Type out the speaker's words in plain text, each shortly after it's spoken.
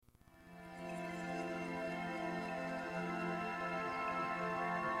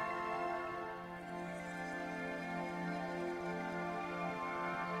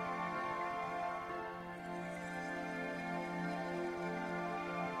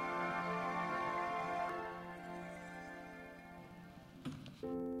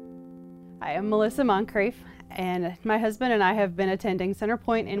I am Melissa Moncrief, and my husband and I have been attending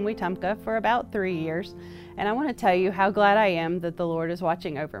Centerpoint in Wetumpka for about 3 years, and I want to tell you how glad I am that the Lord is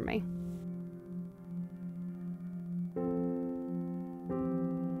watching over me.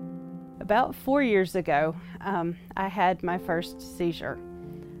 About 4 years ago, I had my first seizure,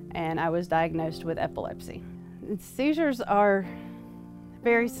 and I was diagnosed with epilepsy. Seizures are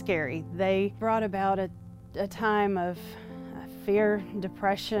very scary. They brought about a time of fear,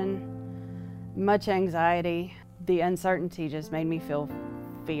 depression, much anxiety. The uncertainty just made me feel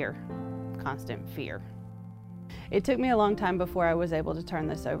fear, constant fear. It took me a long time before I was able to turn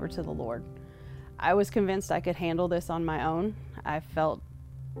this over to the Lord. I was convinced I could handle this on my own. I felt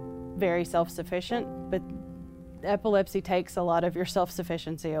very self-sufficient, but epilepsy takes a lot of your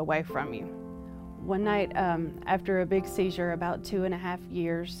self-sufficiency away from you. One night, after a big seizure, about 2.5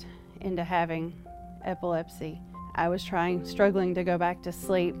 years into having epilepsy, I was struggling to go back to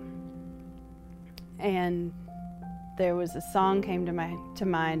sleep, and there was a song came to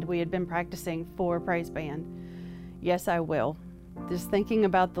mind. We had been practicing for praise band. Yes, I will. Just thinking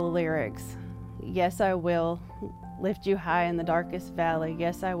about the lyrics. Yes, I will lift you high in the darkest valley.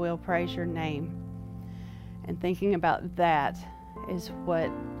 Yes, I will praise your name. And thinking about that is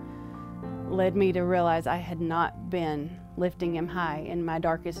what led me to realize I had not been lifting him high in my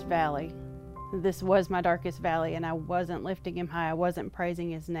darkest valley. This was my darkest valley, and I wasn't lifting him high. I wasn't praising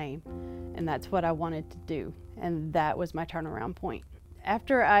his name. And that's what I wanted to do. And that was my turnaround point.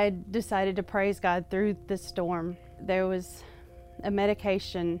 After I decided to praise God through the storm, there was a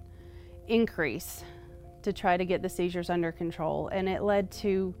medication increase to try to get the seizures under control. And it led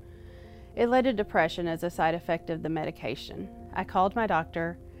to depression as a side effect of the medication. I called my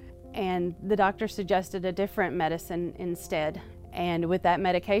doctor, and the doctor suggested a different medicine instead. And with that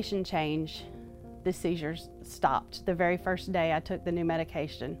medication change, the seizures stopped. The very first day I took the new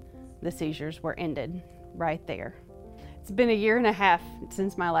medication, the seizures were ended right there. It's been 1.5 years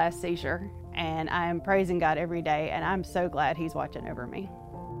since my last seizure, and I am praising God every day, and I'm so glad He's watching over me.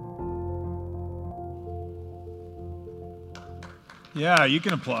 Yeah, you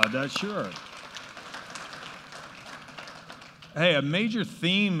can applaud that, sure. Hey, a major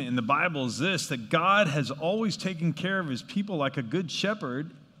theme in the Bible is this, that God has always taken care of His people like a good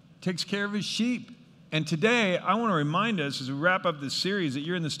shepherd takes care of his sheep. And today, I want to remind us as we wrap up this series that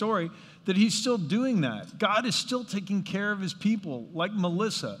you're in the story, that He's still doing that. God is still taking care of His people, like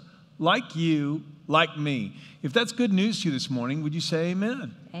Melissa, like you, like me. If that's good news to you this morning, would you say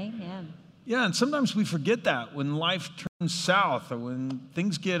amen? Amen. Yeah, and sometimes we forget that when life turns south or when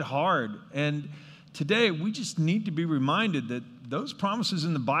things get hard. And today, we just need to be reminded that those promises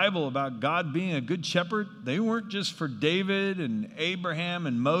in the Bible about God being a good shepherd, they weren't just for David and Abraham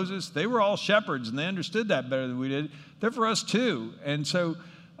and Moses. They were all shepherds, and they understood that better than we did. They're for us too. And so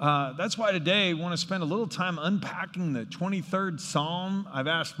that's why today I want to spend a little time unpacking the 23rd Psalm. I've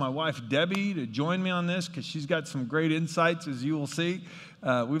asked my wife, Debbie, to join me on this because she's got some great insights, as you will see.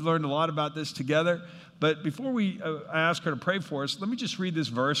 We've learned a lot about this together. But before I ask her to pray for us, let me just read this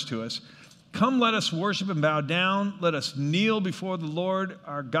verse to us. Come, let us worship and bow down. Let us kneel before the Lord,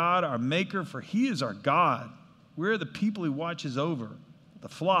 our God, our Maker, for He is our God. We're the people He watches over, the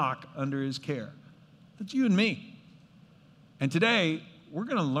flock under His care. That's you and me. And today, we're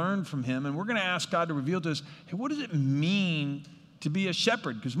going to learn from Him, and we're going to ask God to reveal to us, hey, what does it mean to be a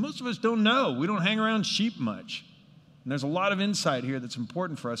shepherd? Because most of us don't know. We don't hang around sheep much. And there's a lot of insight here that's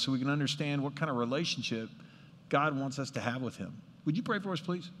important for us so we can understand what kind of relationship God wants us to have with Him. Would you pray for us,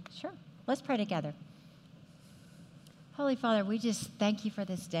 please? Sure. Let's pray together. Holy Father, we just thank You for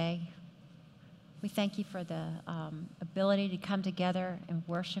this day. We thank You for the ability to come together and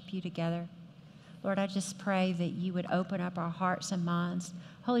worship You together. Lord, I just pray that You would open up our hearts and minds.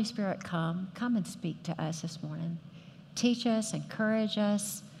 Holy Spirit, come and speak to us this morning. Teach us, encourage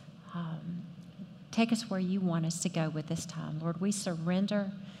us, take us where You want us to go with this time. Lord, we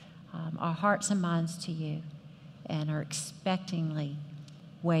surrender our hearts and minds to You and are expectingly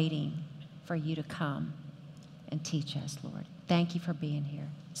waiting for You to come and teach us, Lord. Thank You for being here.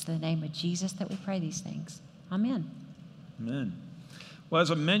 It's in the name of Jesus that we pray these things. Amen. Amen. Well,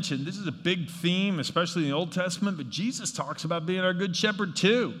 as I mentioned, this is a big theme, especially in the Old Testament, but Jesus talks about being our good shepherd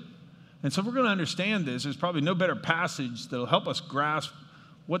too. And so if we're going to understand this, there's probably no better passage that will help us grasp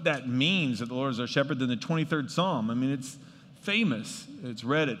what that means, that the Lord is our shepherd, than the 23rd Psalm. I mean, it's famous. It's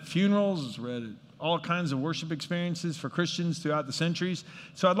read at funerals. It's read at all kinds of worship experiences for Christians throughout the centuries.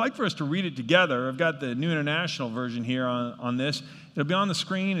 So I'd like for us to read it together. I've got the New International Version here on this. It'll be on the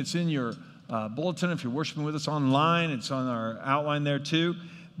screen. It's in your bulletin if you're worshiping with us online. It's on our outline there too.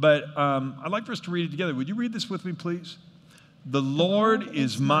 But I'd like for us to read it together. Would you read this with me, please? The Lord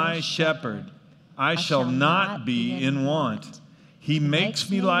is my shepherd. I shall not be in want. He makes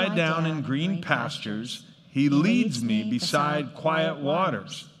me lie down in green pastures. He leads me beside quiet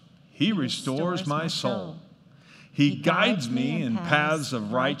waters. He restores my soul. He guides me in paths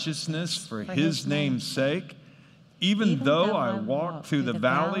of righteousness for his name's sake. Even though I walk through the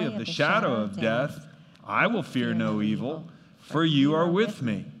valley of the shadow of death, I will fear no evil, for you are with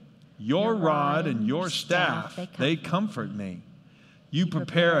me. Your rod and your staff, they comfort me. You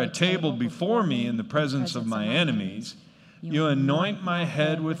prepare a table before me in the presence of my enemies. You anoint my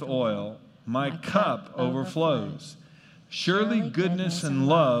head with oil. My cup overflows. Surely goodness and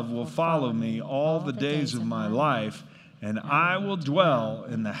love will follow me all the days of my life, and I will dwell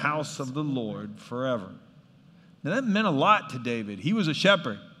in the house of the Lord forever. Now that meant a lot to David. He was a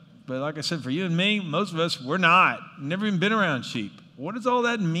shepherd. But like I said, for you and me, most of us, we're not. Never even been around sheep. What does all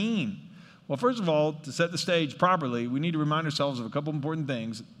that mean? Well, first of all, to set the stage properly, we need to remind ourselves of a couple important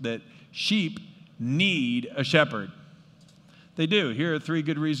things, that sheep need a shepherd. They do. Here are 3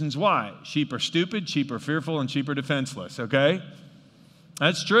 good reasons why. Sheep are stupid, sheep are fearful, and sheep are defenseless, okay?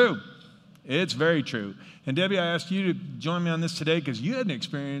 That's true. It's very true. And Debbie, I asked you to join me on this today because you had an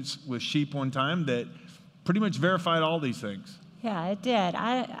experience with sheep one time that pretty much verified all these things. Yeah, it did.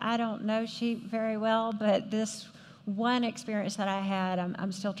 I don't know sheep very well, but this one experience that I had,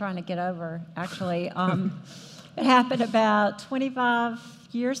 I'm still trying to get over, actually. It happened about 25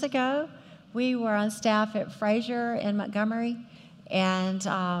 years ago. We were on staff at Fraser in Montgomery, and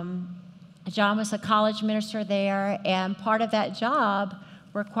John was a college minister there, and part of that job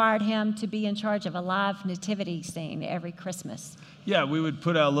required him to be in charge of a live nativity scene every Christmas. Yeah, we would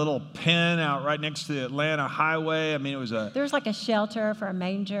put a little pen out right next to the Atlanta highway. I mean, there was like a shelter for a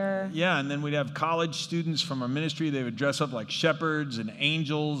manger. Yeah, and then we'd have college students from our ministry. They would dress up like shepherds and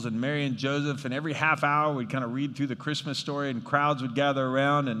angels and Mary and Joseph. And every half hour, we'd kind of read through the Christmas story, and crowds would gather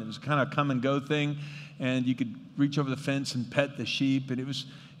around, and it was kind of a come and go thing. And you could reach over the fence and pet the sheep, and it was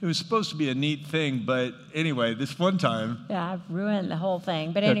supposed to be a neat thing. But anyway, this one time. Yeah, I've ruined the whole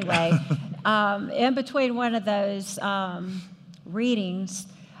thing. But anyway, in between one of those readings,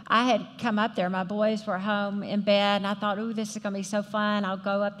 I had come up there. My boys were home in bed, and I thought, ooh, this is going to be so fun. I'll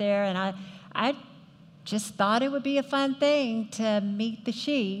go up there, and I just thought it would be a fun thing to meet the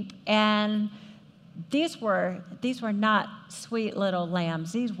sheep. And these were not sweet little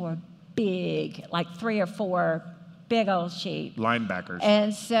lambs. These were big, like 3 or 4 big old sheep. Linebackers.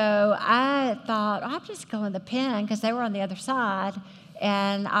 And so I thought, I'm just going to the pen because they were on the other side,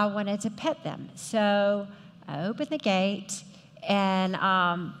 and I wanted to pet them. So I opened the gate. And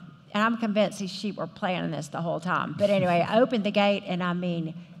I'm convinced these sheep were planning this the whole time. But anyway, I opened the gate, and I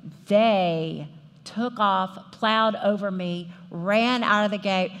mean, they took off, plowed over me, ran out of the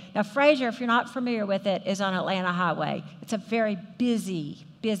gate. Now, Fraser, if you're not familiar with it, is on Atlanta Highway. It's a very busy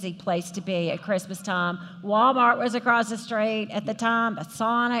place to be at Christmas time. Walmart was across the street at the time, a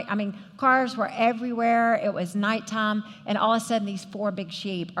Sonic. I mean, cars were everywhere. It was nighttime, and all of a sudden, these 4 big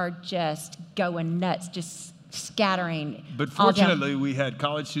sheep are just going nuts, just scattering. But fortunately, we had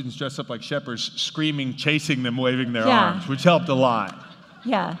college students dressed up like shepherds, screaming, chasing them, waving their arms, which helped a lot.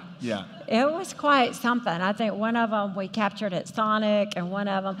 Yeah. Yeah. It was quite something. I think one of them we captured at Sonic, and one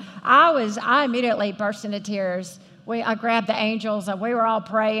of them, I immediately burst into tears. I grabbed the angels, and we were all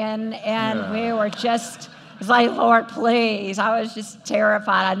praying, and we were just, it was like, Lord, please. I was just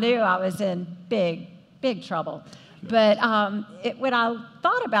terrified. I knew I was in big, big trouble. But when I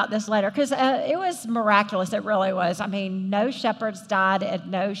thought about this later, because it was miraculous, it really was. I mean, no shepherds died and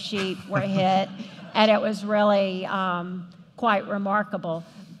no sheep were hit, and it was really quite remarkable.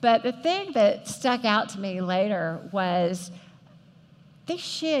 But the thing that stuck out to me later was these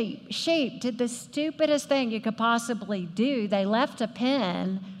sheep did the stupidest thing you could possibly do. They left a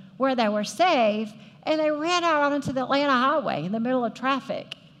pen where they were safe, and they ran out onto the Atlanta Highway in the middle of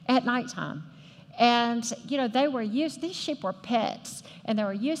traffic at nighttime. And, these sheep were pets, and they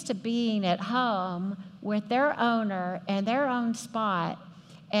were used to being at home with their owner and their own spot.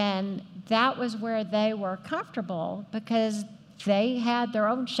 And that was where they were comfortable because they had their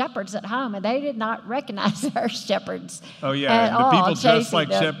own shepherds at home, and they did not recognize their shepherds. Oh yeah, and the people dressed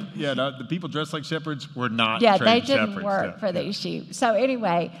like shepherds. Yeah, the people dressed like shepherds were not. Yeah, trained they didn't shepherds. work for these sheep. So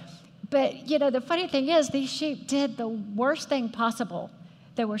anyway, but the funny thing is, these sheep did the worst thing possible.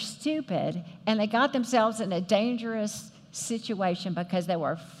 They were stupid, and they got themselves in a dangerous situation because they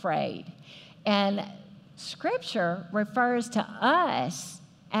were afraid. And Scripture refers to us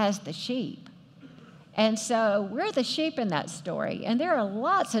as the sheep. And so we're the sheep in that story. And there are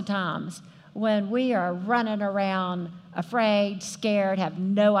lots of times when we are running around afraid, scared, have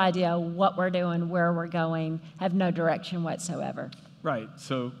no idea what we're doing, where we're going, have no direction whatsoever. Right.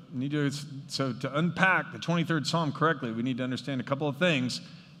 So to unpack the 23rd Psalm correctly, we need to understand a couple of things.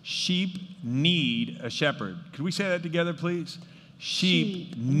 Sheep need a shepherd. Could we say that together, please?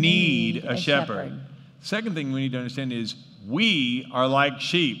 Sheep need a shepherd. Second thing we need to understand is we are like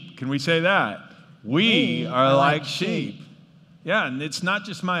sheep. Can we say that? We are like sheep. Yeah, and it's not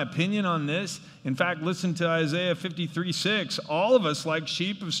just my opinion on this. In fact, listen to Isaiah 53:6. All of us, like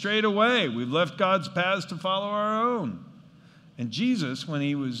sheep, have strayed away. We've left God's paths to follow our own. And Jesus, when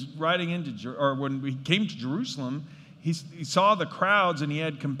he was when he came to Jerusalem, he saw the crowds and he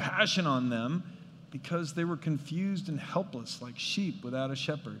had compassion on them because they were confused and helpless, like sheep without a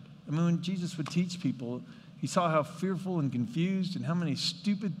shepherd. I mean, when Jesus would teach people, he saw how fearful and confused and how many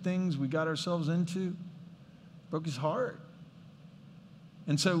stupid things we got ourselves into. It broke his heart.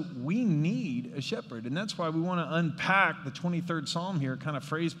 And so we need a shepherd. And that's why we want to unpack the 23rd Psalm here, kind of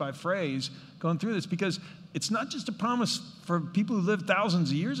phrase by phrase, going through this, because it's not just a promise for people who lived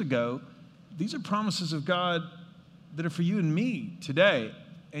thousands of years ago. These are promises of God that are for you and me today.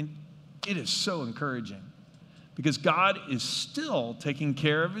 And it is so encouraging because God is still taking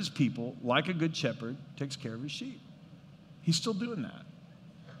care of his people like a good shepherd takes care of his sheep. He's still doing that.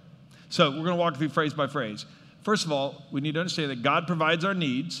 So we're going to walk through phrase by phrase. First of all, we need to understand that God provides our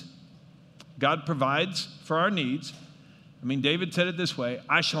needs. God provides for our needs. I mean, David said it this way,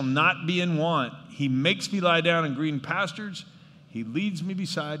 I shall not be in want. He makes me lie down in green pastures. He leads me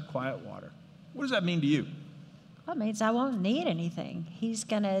beside quiet water. What does that mean to you? Well, it means I won't need anything. He's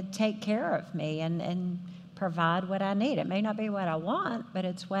going to take care of me and provide what I need. It may not be what I want, but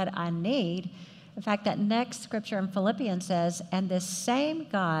it's what I need. In fact, that next scripture in Philippians says, and this same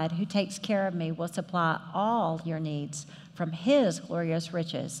God who takes care of me will supply all your needs from his glorious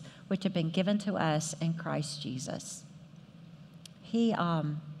riches, which have been given to us in Christ Jesus. He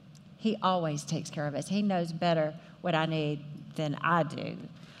always takes care of us. He knows better what I need than I do.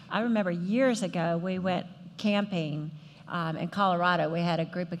 I remember years ago, we went camping in Colorado. We had a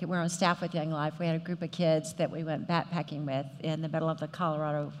group of we were on staff with Young Life. We had a group of kids that we went backpacking with in the middle of the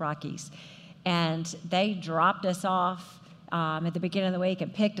Colorado Rockies. And they dropped us off at the beginning of the week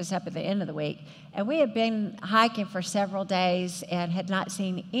and picked us up at the end of the week. And we had been hiking for several days and had not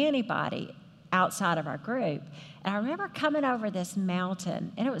seen anybody outside of our group. And I remember coming over this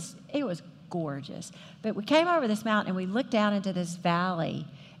mountain, and it was gorgeous. But we came over this mountain, and we looked down into this valley,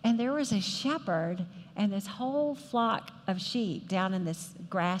 and there was a shepherd and this whole flock of sheep down in this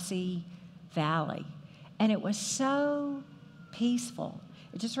grassy valley. And it was so peaceful.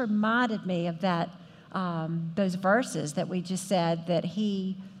 It just reminded me of that, those verses that we just said, that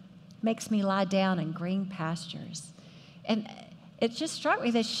he makes me lie down in green pastures. And it just struck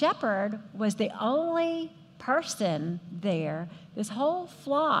me, the shepherd was the only person there. This whole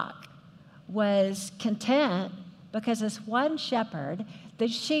flock was content because this one shepherd, the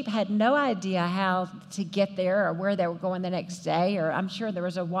sheep had no idea how to get there or where they were going the next day, or I'm sure there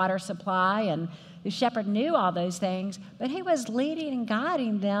was a water supply, and the shepherd knew all those things, but he was leading and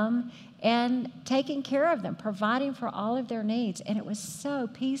guiding them and taking care of them, providing for all of their needs, and it was so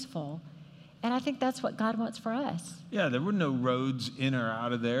peaceful. And I think that's what God wants for us. Yeah, there were no roads in or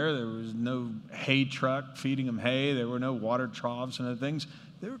out of there. There was no hay truck feeding them hay. There were no water troughs and other things.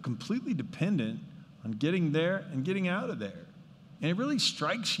 They were completely dependent on getting there and getting out of there. And it really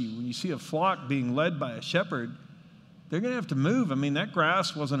strikes you when you see a flock being led by a shepherd. They're going to have to move. I mean, that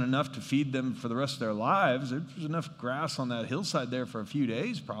grass wasn't enough to feed them for the rest of their lives. There was enough grass on that hillside there for a few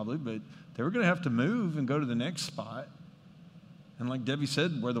days probably, but they were going to have to move and go to the next spot. And like Debbie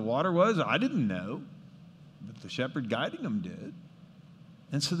said, where the water was, I didn't know, but the shepherd guiding them did.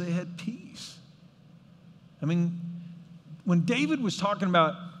 And so they had peace. I mean, when David was talking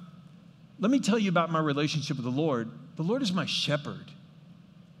about, let me tell you about my relationship with the Lord is my shepherd.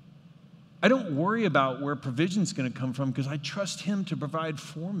 I don't worry about where provision's going to come from because I trust him to provide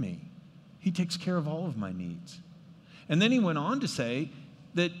for me. He takes care of all of my needs. And then he went on to say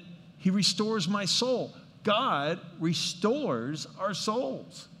that he restores my soul. God restores our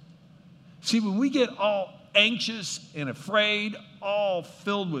souls. See, when we get all anxious and afraid, all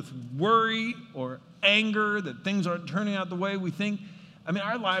filled with worry or anger that things aren't turning out the way we think, I mean,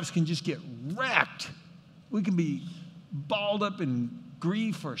 our lives can just get wrecked. We can be balled up in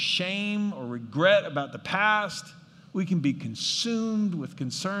grief or shame or regret about the past. We can be consumed with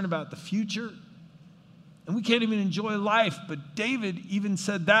concern about the future. And we can't even enjoy life. But David even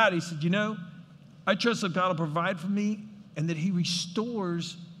said that. He said, I trust that God will provide for me and that he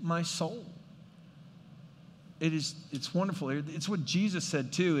restores my soul. it's wonderful. It's what Jesus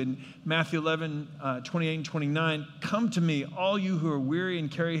said too in Matthew 11, 28 and 29. Come to me, all you who are weary and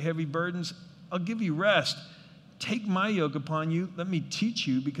carry heavy burdens. I'll give you rest. Take my yoke upon you. Let me teach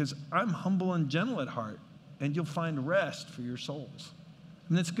you, because I'm humble and gentle at heart, and you'll find rest for your souls.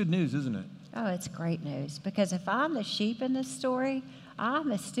 And that's good news, isn't it? Oh, it's great news, because if I'm the sheep in this story, I'm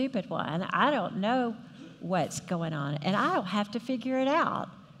the stupid one. I don't know what's going on, and I don't have to figure it out.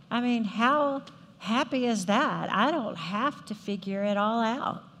 I mean, how happy is that? I don't have to figure it all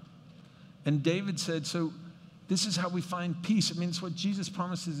out. And David said, so this is how we find peace. I mean, it's what Jesus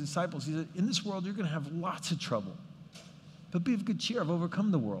promised his disciples. He said, in this world, you're going to have lots of trouble, but be of good cheer. I've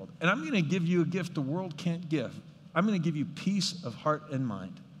overcome the world. And I'm going to give you a gift the world can't give. I'm going to give you peace of heart and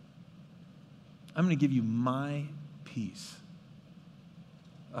mind. I'm going to give you my peace.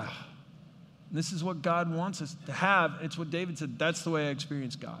 This is what God wants us to have. It's what David said. That's the way I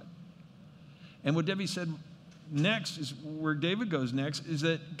experience God. And what Debbie said next is where David goes next, is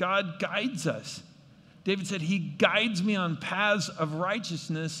that God guides us. David said, he guides me on paths of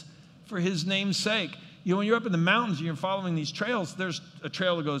righteousness for his name's sake. You know, when you're up in the mountains and you're following these trails, there's a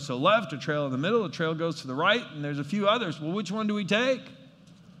trail that goes to the left, a trail in the middle, a trail goes to the right, and there's a few others. Well, which one do we take?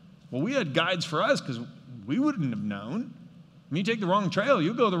 Well, we had guides for us because we wouldn't have known. When you take the wrong trail,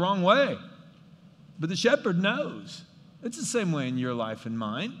 you'll go the wrong way. But the shepherd knows. It's the same way in your life and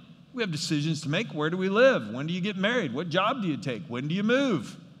mine. We have decisions to make. Where do we live? When do you get married? What job do you take? When do you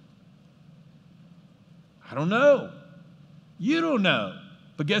move? I don't know. You don't know.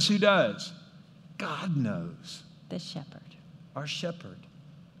 But guess who does? God knows. The shepherd. Our shepherd.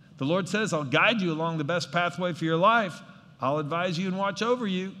 The Lord says, I'll guide you along the best pathway for your life. I'll advise you and watch over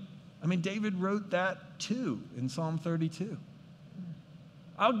you. I mean, David wrote that too in Psalm 32.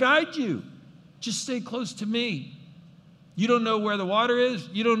 I'll guide you. Just stay close to me. You don't know where the water is.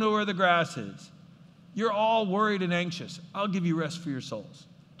 You don't know where the grass is. You're all worried and anxious. I'll give you rest for your souls.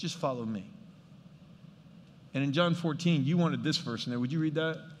 Just follow me. And in John 14, you wanted this verse in there. Would you read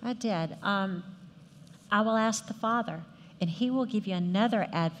that? I did. I will ask the Father, and he will give you another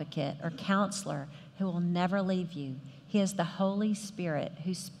advocate or counselor who will never leave you. He is the Holy Spirit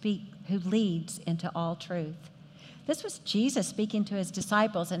who leads into all truth. This was Jesus speaking to his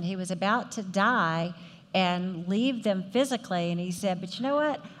disciples, and he was about to die and leave them physically. And he said, but you know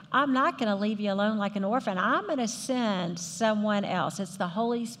what? I'm not going to leave you alone like an orphan. I'm going to send someone else. It's the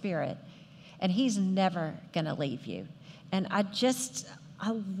Holy Spirit. And he's never going to leave you. And I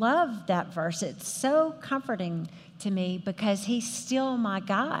love that verse. It's so comforting to me because he's still my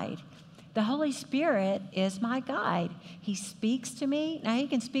guide. The Holy Spirit is my guide. He speaks to me. Now, he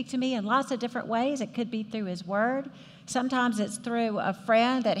can speak to me in lots of different ways. It could be through his word. Sometimes it's through a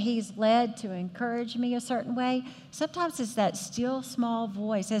friend that he's led to encourage me a certain way. Sometimes it's that still small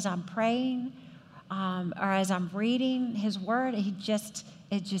voice as I'm praying or as I'm reading his word. It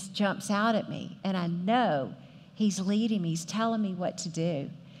just jumps out at me. And I know he's leading me. He's telling me what to do.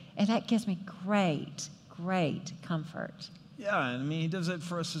 And that gives me great, great comfort. Yeah, I mean, he does it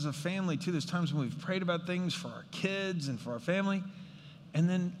for us as a family, too. There's times when we've prayed about things for our kids and for our family, and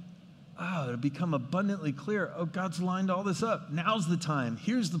then, it'll become abundantly clear, God's lined all this up. Now's the time.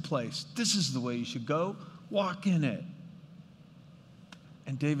 Here's the place. This is the way you should go. Walk in it.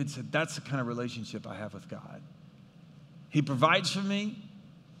 And David said, that's the kind of relationship I have with God. He provides for me.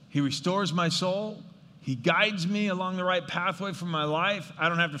 He restores my soul. He guides me along the right pathway for my life. I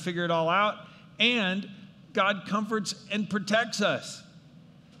don't have to figure it all out. And God comforts and protects us.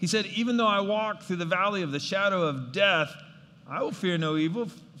 He said, even though I walk through the valley of the shadow of death, I will fear no evil,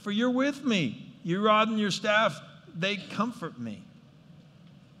 for you're with me. Your rod and your staff, they comfort me.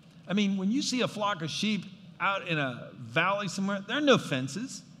 I mean, when you see a flock of sheep out in a valley somewhere, there are no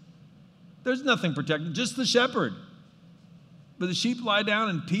fences. There's nothing protecting, just the shepherd. But the sheep lie down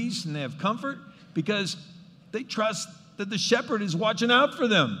in peace and they have comfort because they trust that the shepherd is watching out for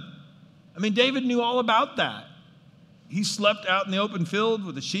them. I mean, David knew all about that. He slept out in the open field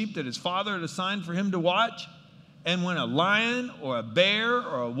with the sheep that his father had assigned for him to watch. And when a lion or a bear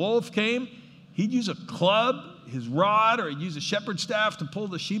or a wolf came, he'd use a club, his rod, or he'd use a shepherd's staff to pull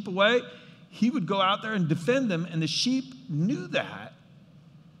the sheep away. He would go out there and defend them, and the sheep knew that.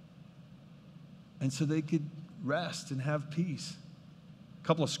 And so they could rest and have peace. A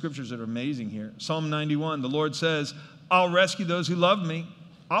couple of scriptures that are amazing here. Psalm 91, the Lord says, I'll rescue those who love me.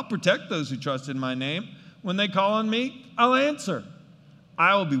 I'll protect those who trust in my name. When they call on me, I'll answer.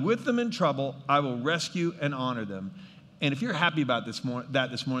 I will be with them in trouble. I will rescue and honor them. And if you're happy about this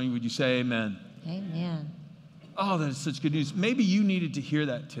morning, would you say amen? Amen. Oh, that is such good news. Maybe you needed to hear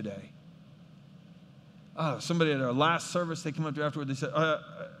that today. Oh, somebody at our last service, they came up to afterward, they said,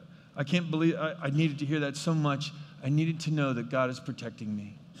 I can't believe I needed to hear that so much. I needed to know that God is protecting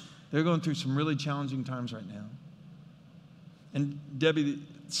me. They're going through some really challenging times right now. And Debbie,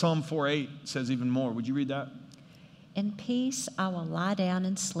 Psalm 4:8 says even more. Would you read that? In peace I will lie down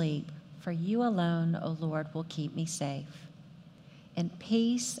and sleep, for you alone, O Lord, will keep me safe. In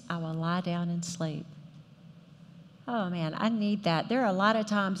peace I will lie down and sleep. Oh man, I need that. There are a lot of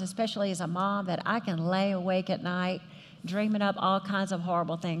times, especially as a mom, that I can lay awake at night dreaming up all kinds of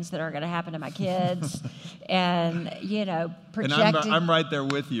horrible things that are going to happen to my kids and, projecting. And I'm right there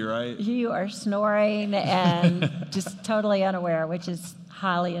with you, right? You are snoring and just totally unaware, which is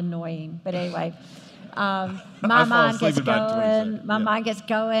highly annoying. But anyway, my mind gets going. My mind gets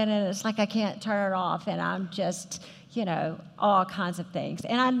going, and it's like I can't turn it off, and I'm just, all kinds of things.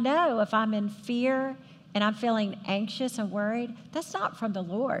 And I know if I'm in fear and I'm feeling anxious and worried, that's not from the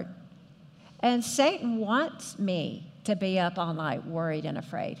Lord. And Satan wants me to be up all night worried and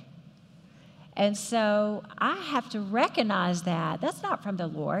afraid. And so I have to recognize that. That's not from the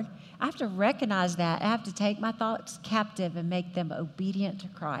Lord. I have to recognize that. I have to take my thoughts captive and make them obedient to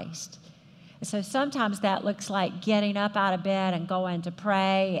Christ. And so sometimes that looks like getting up out of bed and going to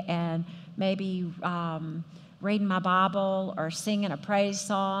pray and maybe reading my Bible or singing a praise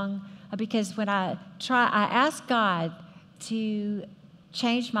song. Because when I ask God to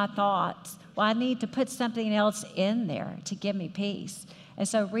change my thoughts, well, I need to put something else in there to give me peace. And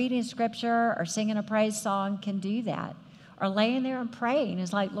so reading scripture or singing a praise song can do that. Or laying there and praying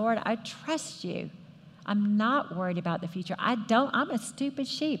is like, Lord, I trust you. I'm not worried about the future. I'm a stupid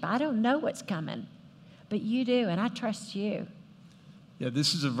sheep. I don't know what's coming. But you do, and I trust you. Yeah,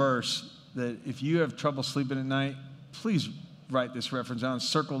 this is a verse that if you have trouble sleeping at night, please write this reference down,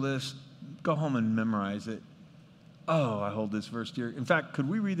 circle this, go home and memorize it. Oh, I hold this verse dear. In fact, could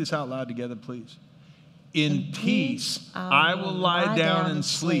we read this out loud together, please? In peace I will lie down and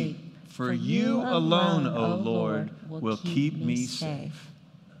sleep, for you alone, O Lord, will keep me safe.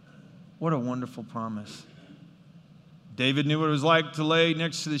 What a wonderful promise. David knew what it was like to lay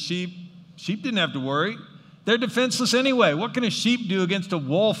next to the sheep. Sheep didn't have to worry. They're defenseless anyway. What can a sheep do against a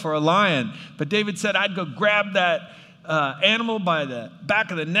wolf or a lion? But David said, I'd go grab that animal by the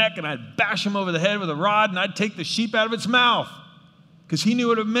back of the neck, and I'd bash him over the head with a rod, and I'd take the sheep out of its mouth, because he knew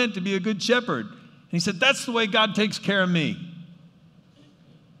what it meant to be a good shepherd. And he said, that's the way God takes care of me.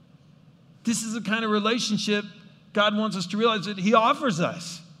 This is the kind of relationship God wants us to realize that he offers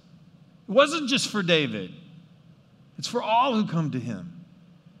us. It wasn't just for David. It's for all who come to him.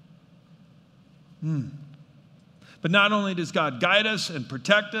 But not only does God guide us and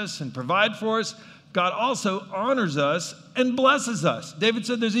protect us and provide for us, God also honors us and blesses us. David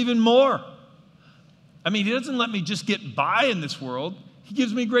said there's even more. I mean, he doesn't let me just get by in this world. He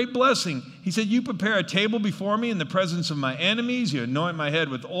gives me great blessing. He said, you prepare a table before me in the presence of my enemies. You anoint my head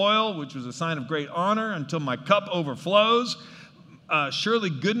with oil, which was a sign of great honor, until my cup overflows. Surely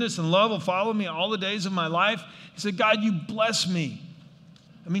goodness and love will follow me all the days of my life. He said, God, you bless me.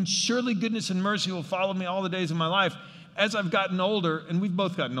 I mean, surely goodness and mercy will follow me all the days of my life. As I've gotten older, and we've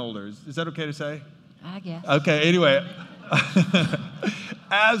both gotten older. Is that okay to say? I guess. Okay, anyway.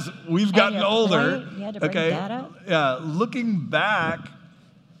 As we've gotten older, you had to bring that up? Yeah, looking back,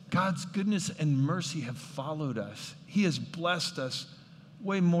 God's goodness and mercy have followed us. He has blessed us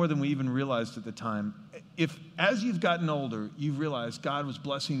way more than we even realized at the time. If, as you've gotten older, you've realized God was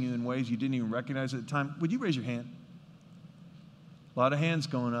blessing you in ways you didn't even recognize at the time, would you raise your hand? A lot of hands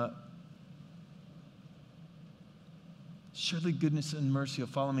going up. Surely goodness and mercy will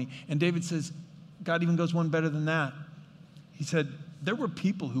follow me. And David says, God even goes one better than that. He said, there were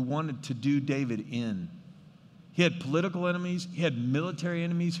people who wanted to do David in. He had political enemies. He had military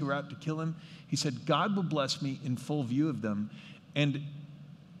enemies who were out to kill him. He said, God will bless me in full view of them. And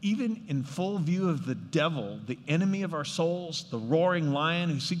even in full view of the devil, the enemy of our souls, the roaring lion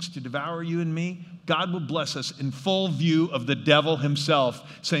who seeks to devour you and me, God will bless us in full view of the devil himself,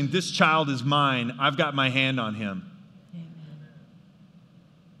 saying, this child is mine. I've got my hand on him.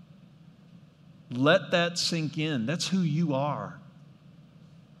 Let that sink in. That's who you are.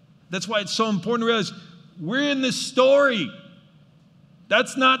 That's why it's so important to realize we're in this story.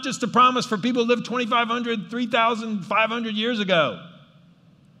 That's not just a promise for people who lived 2,500, 3,500 years ago.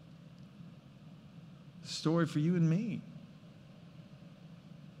 It's a story for you and me.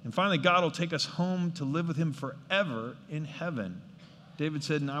 And finally, God will take us home to live with him forever in heaven. David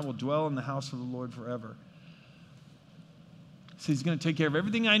said, and I will dwell in the house of the Lord forever. So he's going to take care of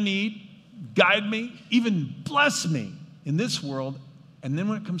everything I need, guide me, even bless me in this world. And then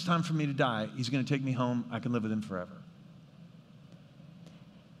when it comes time for me to die, he's going to take me home. I can live with him forever.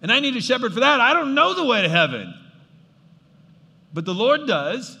 And I need a shepherd for that. I don't know the way to heaven. But the Lord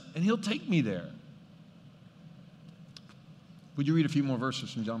does, and he'll take me there. Would you read a few more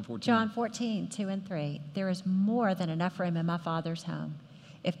verses from John 14? John 14, 2 and 3. There is more than enough room in my Father's home.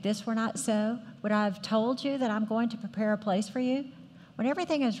 If this were not so, would I have told you that I'm going to prepare a place for you? When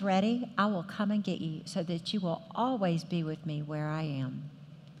everything is ready, I will come and get you so that you will always be with me where I am.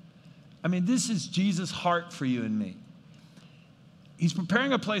 I mean, this is Jesus' heart for you and me. He's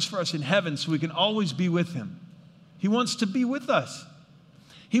preparing a place for us in heaven so we can always be with him. He wants to be with us.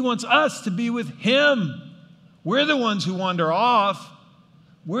 He wants us to be with him. We're the ones who wander off.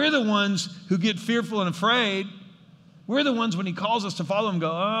 We're the ones who get fearful and afraid. We're the ones when he calls us to follow him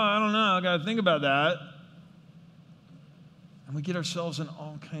go, oh, I don't know, I got to think about that. And we get ourselves in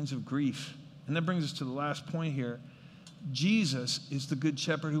all kinds of grief. And that brings us to the last point here. Jesus is the good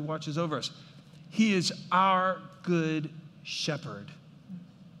shepherd who watches over us. He is our good shepherd.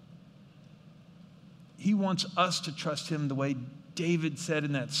 He wants us to trust him the way David said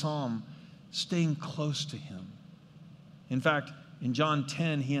in that psalm, staying close to him. In fact, in John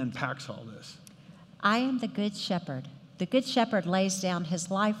 10, he unpacks all this. I am the good shepherd. The good shepherd lays down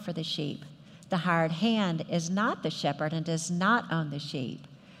his life for the sheep. The hired hand is not the shepherd and does not own the sheep.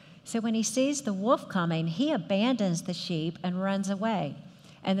 So when he sees the wolf coming, he abandons the sheep and runs away.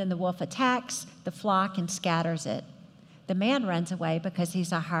 And then the wolf attacks the flock and scatters it. The man runs away because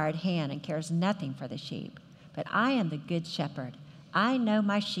he's a hired hand and cares nothing for the sheep. But I am the good shepherd. I know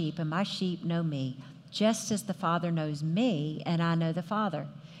my sheep, and my sheep know me, just as the Father knows me, and I know the Father.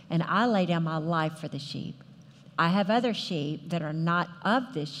 And I lay down my life for the sheep. I have other sheep that are not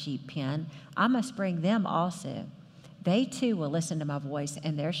of this sheep pen. I must bring them also. They too will listen to my voice,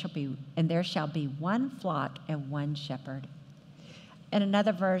 and there shall be one flock and one shepherd. In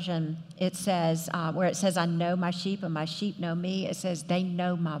another version, it says, where it says, I know my sheep and my sheep know me, it says, they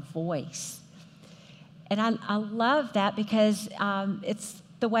know my voice. And I love that because it's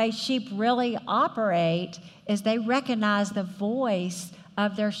the way sheep really operate is they recognize the voice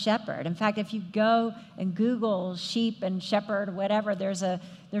of their shepherd. In fact, if you go and Google sheep and shepherd or whatever, there's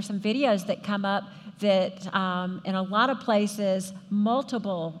some videos that come up that in a lot of places,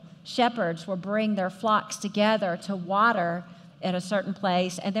 multiple shepherds will bring their flocks together to water at a certain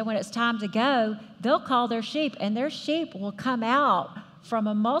place, and then when it's time to go, they'll call their sheep, and their sheep will come out from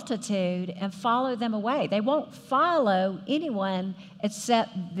a multitude and follow them away. They won't follow anyone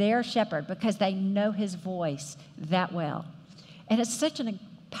except their shepherd because they know his voice that well. And it's such a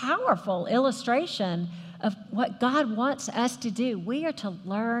powerful illustration of what God wants us to do. We are to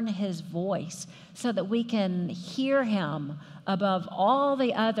learn his voice so that we can hear him above all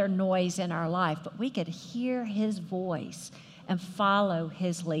the other noise in our life, but we could hear his voice and follow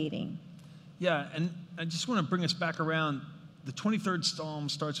his leading. Yeah, and I just want to bring us back around. The 23rd Psalm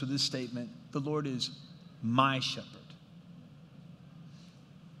starts with this statement, the Lord is my shepherd.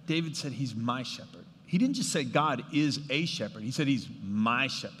 David said he's my shepherd. He didn't just say God is a shepherd. He said he's my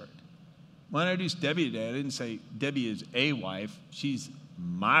shepherd. When I introduced Debbie today, I didn't say Debbie is a wife. She's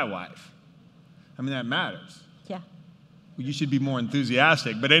my wife. I mean, that matters. Yeah. Well, you should be more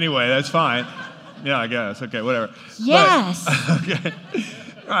enthusiastic, but anyway, that's fine. Yeah, I guess. Okay, whatever. Yes. But, okay.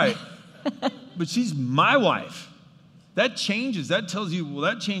 Right. But she's my wife. That changes. That tells you, well,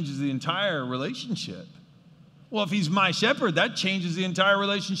 that changes the entire relationship. Well, if he's my shepherd, that changes the entire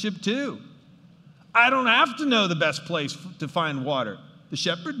relationship too. I don't have to know the best place to find water. The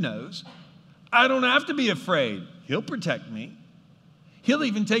shepherd knows. I don't have to be afraid. He'll protect me. He'll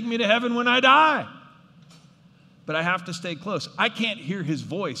even take me to heaven when I die. But I have to stay close. I can't hear his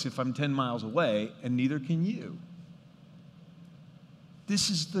voice if I'm 10 miles away, and neither can you. This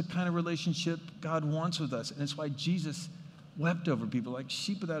is the kind of relationship God wants with us. And it's why Jesus wept over people like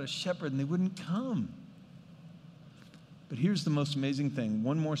sheep without a shepherd, and they wouldn't come. But here's the most amazing thing.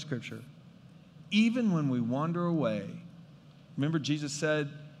 One more scripture. Even when we wander away, remember Jesus said,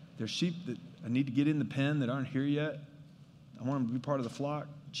 there's sheep that I need to get in the pen that aren't here yet. I want them to be part of the flock.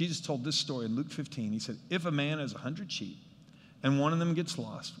 Jesus told this story in Luke 15. He said, if a man has 100 sheep and one of them gets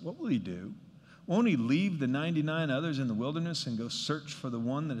lost, what will he do? Won't he leave the 99 others in the wilderness and go search for the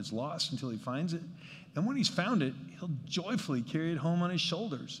one that is lost until he finds it? And when he's found it, he'll joyfully carry it home on his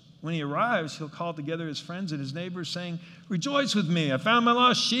shoulders. When he arrives, he'll call together his friends and his neighbors, saying, rejoice with me, I found my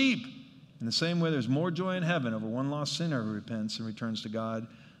lost sheep. In the same way, there's more joy in heaven over one lost sinner who repents and returns to God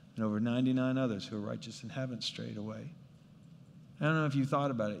than over 99 others who are righteous and haven't strayed away. I don't know if you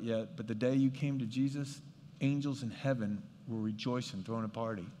thought about it yet, but the day you came to Jesus, angels in heaven were rejoicing, throwing a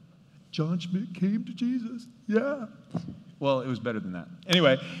party. John Schmidt came to Jesus. Yeah. Well, it was better than that.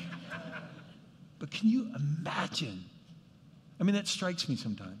 Anyway, but can you imagine? I mean, that strikes me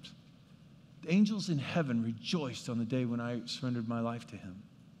sometimes. The angels in heaven rejoiced on the day when I surrendered my life to him.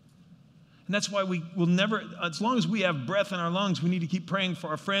 And that's why we will never, as long as we have breath in our lungs, we need to keep praying for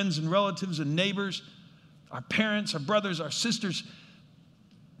our friends and relatives and neighbors, our parents, our brothers, our sisters,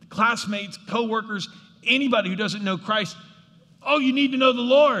 classmates, co-workers, anybody who doesn't know Christ. Oh, you need to know the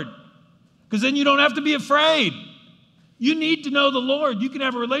Lord, because then you don't have to be afraid. You need to know the Lord. You can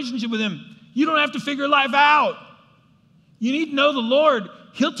have a relationship with him. You don't have to figure life out. You need to know the Lord.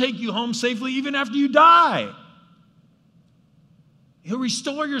 He'll take you home safely even after you die. He'll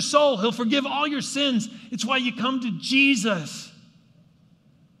restore your soul. He'll forgive all your sins. It's why you come to Jesus.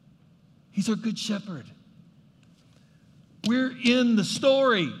 He's our good shepherd. We're in the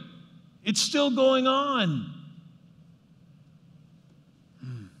story. It's still going on.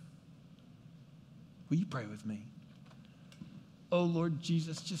 Will you pray with me? Oh, Lord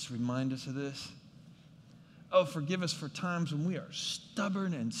Jesus, just remind us of this. Oh, forgive us for times when we are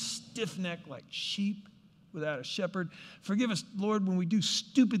stubborn and stiff-necked like sheep without a shepherd. Forgive us, Lord, when we do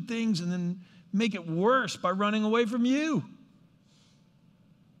stupid things and then make it worse by running away from you.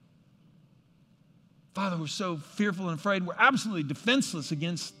 Father, we're so fearful and afraid. We're absolutely defenseless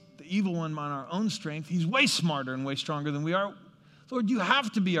against the evil one on our own strength. He's way smarter and way stronger than we are. Lord, you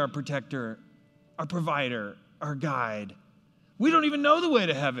have to be our protector, our provider, our guide. We don't even know the way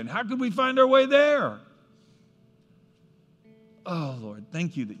to heaven. How could we find our way there? Oh, Lord,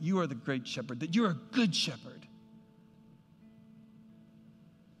 thank you that you are the great shepherd, that you're a good shepherd.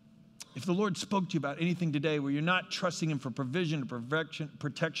 If the Lord spoke to you about anything today where you're not trusting him for provision or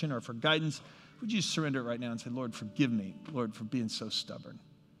protection or for guidance, would you just surrender it right now and say, Lord, forgive me, Lord, for being so stubborn.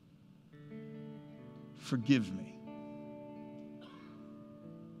 Forgive me.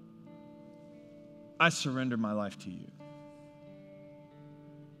 I surrender my life to you.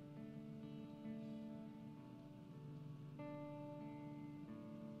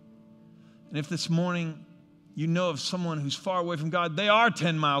 And if this morning you know of someone who's far away from God, they are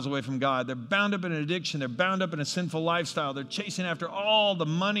 10 miles away from God. They're bound up in an addiction. They're bound up in a sinful lifestyle. They're chasing after all the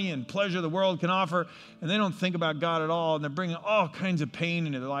money and pleasure the world can offer, and they don't think about God at all, and they're bringing all kinds of pain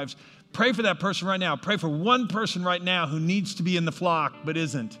into their lives. Pray for that person right now. Pray for one person right now who needs to be in the flock but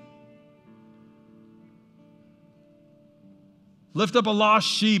isn't. Lift up a lost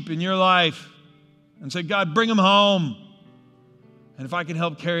sheep in your life and say, God, bring him home. And if I can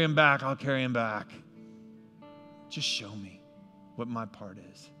help carry him back, I'll carry him back. Just show me what my part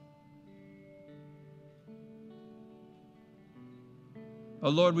is. Oh,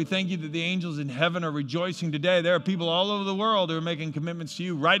 Lord, we thank you that the angels in heaven are rejoicing today. There are people all over the world who are making commitments to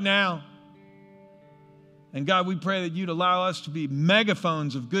you right now. And God, we pray that you'd allow us to be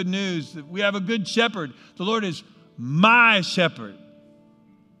megaphones of good news, that we have a good shepherd. The Lord is my shepherd.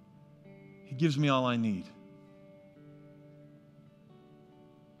 He gives me all I need.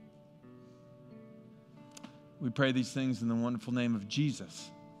 We pray these things in the wonderful name of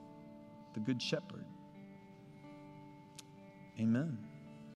Jesus, the Good Shepherd. Amen.